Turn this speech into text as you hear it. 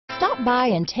Stop by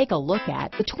and take a look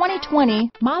at the 2020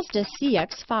 Mazda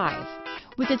CX-5.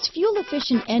 With its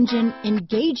fuel-efficient engine,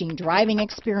 engaging driving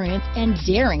experience, and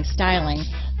daring styling,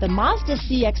 the Mazda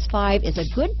CX-5 is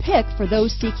a good pick for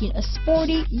those seeking a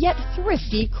sporty yet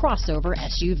thrifty crossover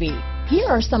SUV. Here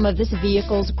are some of this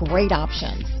vehicle's great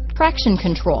options: traction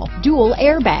control, dual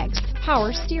airbags,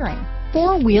 power steering,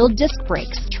 four-wheel disc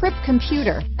brakes, trip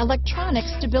computer, electronic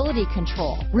stability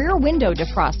control, rear window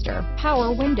defroster,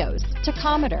 power windows,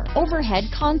 tachometer, overhead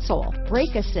console,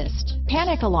 brake assist,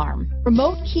 panic alarm,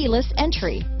 remote keyless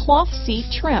entry, cloth seat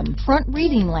trim, front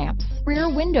reading lamps,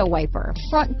 rear window wiper,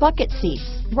 front bucket seats,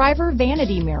 driver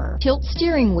vanity mirror, tilt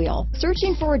steering wheel.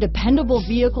 Searching for a dependable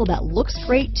vehicle that looks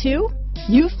great too?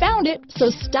 You found it, so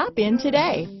stop in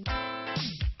today.